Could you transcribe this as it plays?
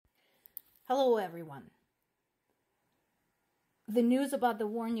Hello everyone. The news about the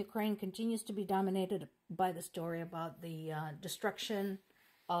war in Ukraine continues to be dominated by the story about the destruction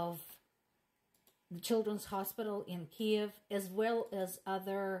of the Children's Hospital in Kiev, as well as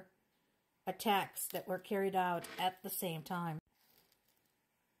other attacks that were carried out at the same time.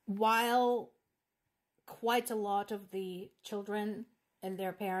 While quite a lot of the children and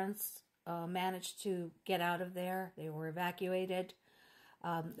their parents managed to get out of there, they were evacuated.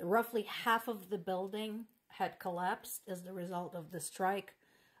 Roughly half of the building had collapsed as the result of the strike.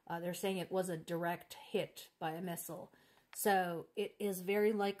 They're saying it was a direct hit by a missile. So it is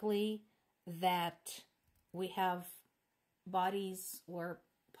very likely that we have bodies or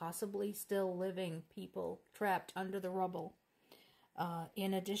possibly still living people trapped under the rubble.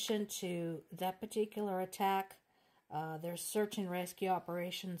 In addition to that particular attack, there's search and rescue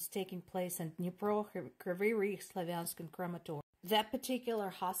operations taking place in Dnipro, Kryvyi Rih, Slavyansk, and Kramatorsk. That particular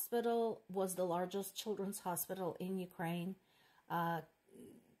hospital was the largest children's hospital in Ukraine,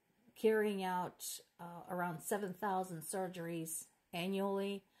 carrying out around 7,000 surgeries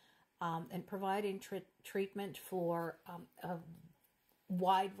annually and providing treatment for a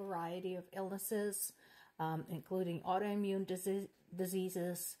wide variety of illnesses, including autoimmune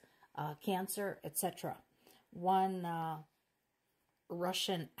diseases, cancer, etc. One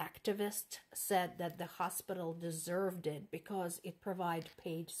Russian activist said that the hospital deserved it because it provided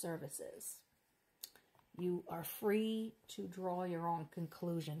paid services. You are free to draw your own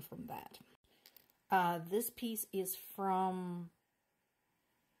conclusion from that. This piece is from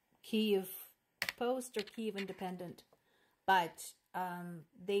Kiev Post or Kiev Independent, but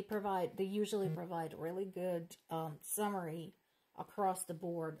they usually provide really good summary across the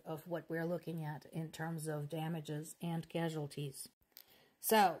board of what we're looking at in terms of damages and casualties.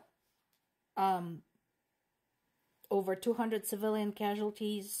 So, over 200 civilian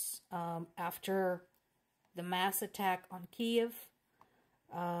casualties after the mass attack on Kiev.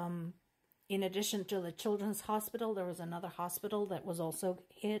 In addition to the Children's Hospital, there was another hospital that was also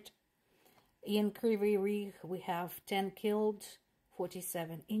hit. In Kryvyi Rih, we have 10 killed,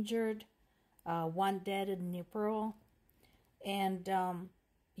 47 injured, 1 dead in Dnipro. And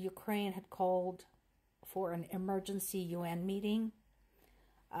Ukraine had called for an emergency UN meeting.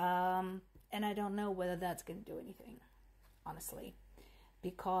 And I don't know whether that's going to do anything, honestly,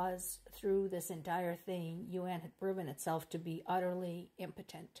 because through this entire thing, UN had proven itself to be utterly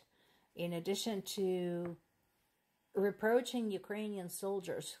impotent. In addition to reproaching Ukrainian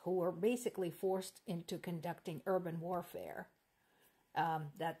soldiers who were basically forced into conducting urban warfare,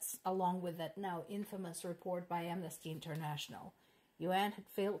 that's along with that now infamous report by Amnesty International. UN had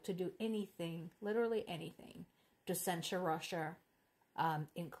failed to do anything, literally anything, to censure Russia,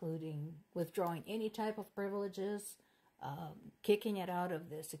 including withdrawing any type of privileges, kicking it out of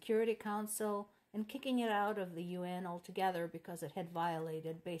the Security Council, and kicking it out of the UN altogether because it had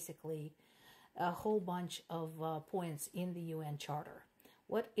violated basically a whole bunch of points in the UN Charter.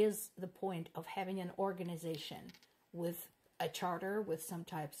 What is the point of having an organization with a charter, with some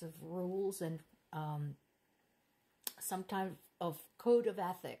types of rules and some type of code of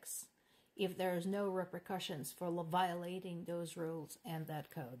ethics, if there is no repercussions for violating those rules and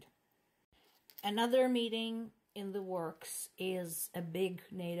that code? Another meeting in the works is a big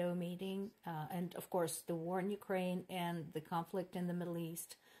NATO meeting, and of course the war in Ukraine and the conflict in the Middle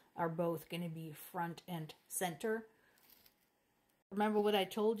East are both going to be front and center. Remember what I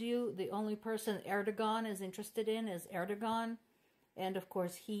told you? The only person Erdogan is interested in is Erdogan. And of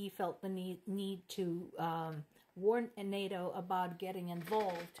course, he felt the need to warn NATO about getting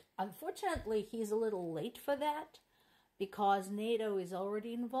involved. Unfortunately, he's a little late for that because NATO is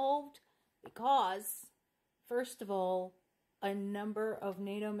already involved. Because, first of all, a number of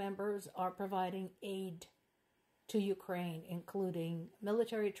NATO members are providing aid to Ukraine, including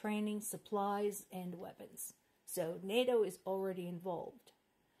military training, supplies, and weapons. So NATO is already involved.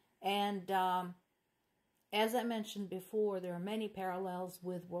 And as I mentioned before, there are many parallels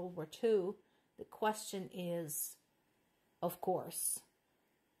with World War II. The question is, of course,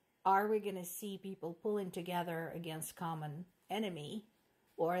 are we going to see people pulling together against common enemy,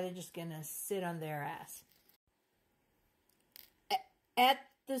 or are they just going to sit on their ass? At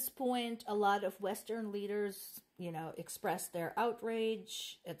this point, a lot of Western leaders, expressed their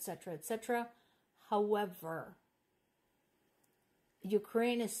outrage, etc., etc. However,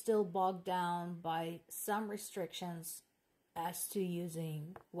 Ukraine is still bogged down by some restrictions as to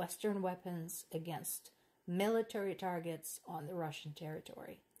using Western weapons against military targets on the Russian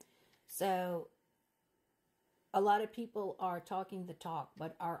territory. So, a lot of people are talking the talk,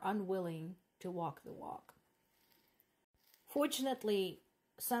 but are unwilling to walk the walk. Fortunately,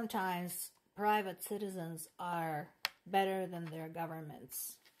 sometimes private citizens are better than their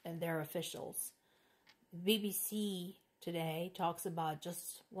governments and their officials. BBC today talks about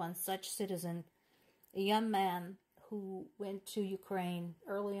just one such citizen, a young man who went to Ukraine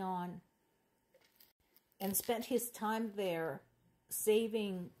early on and spent his time there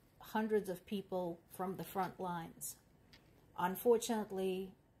saving hundreds of people from the front lines. Unfortunately,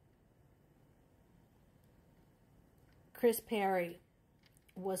 Chris Perry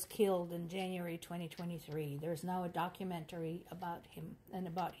was killed in January 2023. There's now a documentary about him and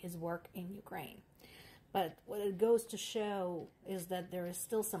about his work in Ukraine. But what it goes to show is that there is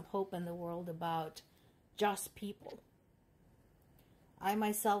still some hope in the world about just people. I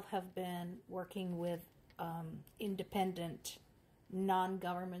myself have been working with independent,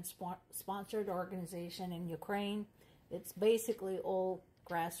 non-government sponsored organization in Ukraine. It's basically all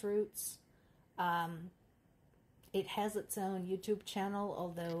grassroots. It has its own YouTube channel,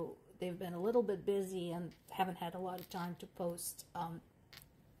 although they've been a little bit busy and haven't had a lot of time to post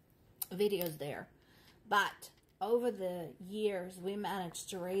videos there. But over the years, we managed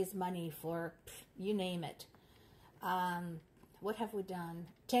to raise money for, you name it. What have we done?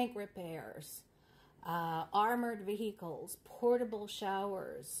 Tank repairs, armored vehicles, portable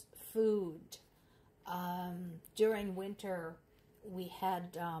showers, food. During winter, we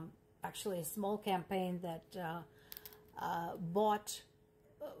had actually a small campaign that bought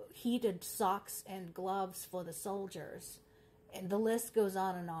heated socks and gloves for the soldiers, and the list goes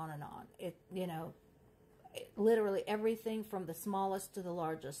on and on and on. Literally everything from the smallest to the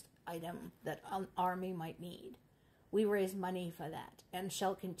largest item that an army might need. We raise money for that and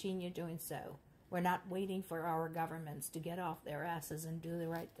shall continue doing so. We're not waiting for our governments to get off their asses and do the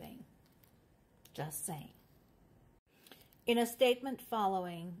right thing. Just saying. In a statement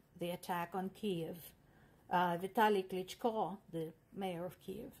following the attack on Kiev, Vitaly Klitschko, the mayor of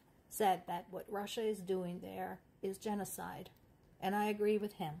Kiev, said that what Russia is doing there is genocide. And I agree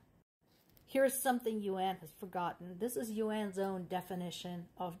with him. Here's something UN has forgotten. This is UN's own definition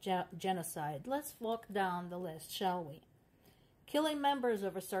of genocide. Let's walk down the list, shall we? Killing members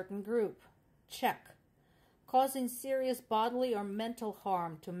of a certain group. Check. Causing serious bodily or mental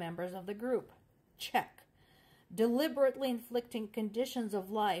harm to members of the group. Check. Deliberately inflicting conditions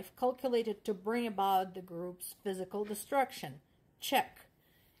of life calculated to bring about the group's physical destruction. Check.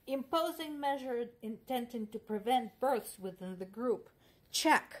 Imposing measures intending to prevent births within the group.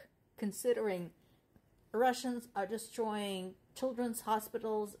 Check. Considering Russians are destroying children's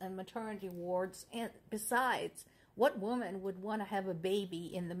hospitals and maternity wards, and besides, what woman would want to have a baby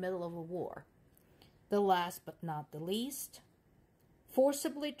in the middle of a war? The last but not the least,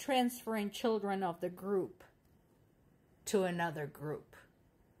 forcibly transferring children of the group to another group.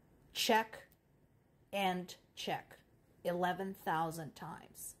 Check and check 11,000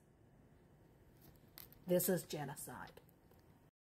 times. This is genocide.